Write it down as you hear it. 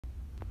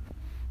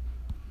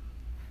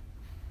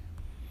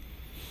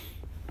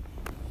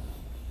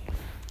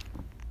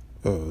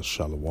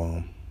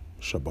Shalom,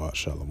 Shabbat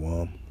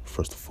Shalom.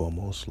 First and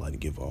foremost, I'd like to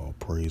give all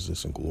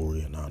praises and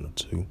glory and honor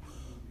to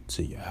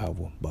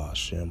Yahweh,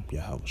 Ba'ashem,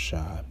 Yahweh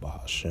Shai,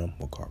 Ba'ashem,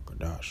 Wakar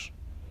Kadash.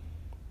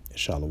 And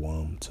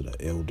Shalom to the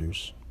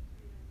elders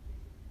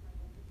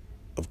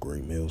of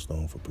Great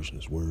Millstone for preaching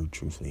His word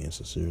truthfully and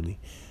sincerely.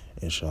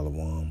 And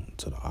Shalom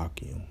to the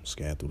Akim,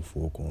 scattered through the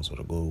four corners of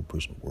the globe,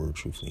 preaching the word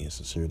truthfully and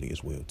sincerely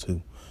as well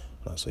too.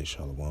 And I say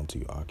Shalom to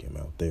you Akim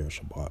out there,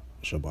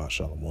 Shabbat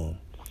Shalom.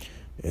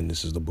 And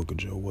this is the book of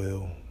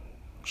Joel,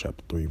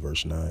 chapter 3,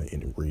 verse 9,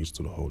 and it reads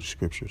through the Holy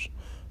Scriptures.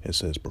 It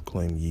says,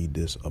 "Proclaim ye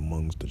this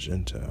amongst the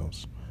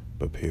Gentiles,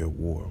 prepare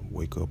war,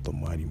 wake up the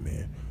mighty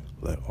man,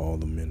 let all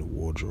the men of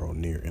war draw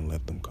near, and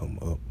let them come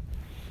up.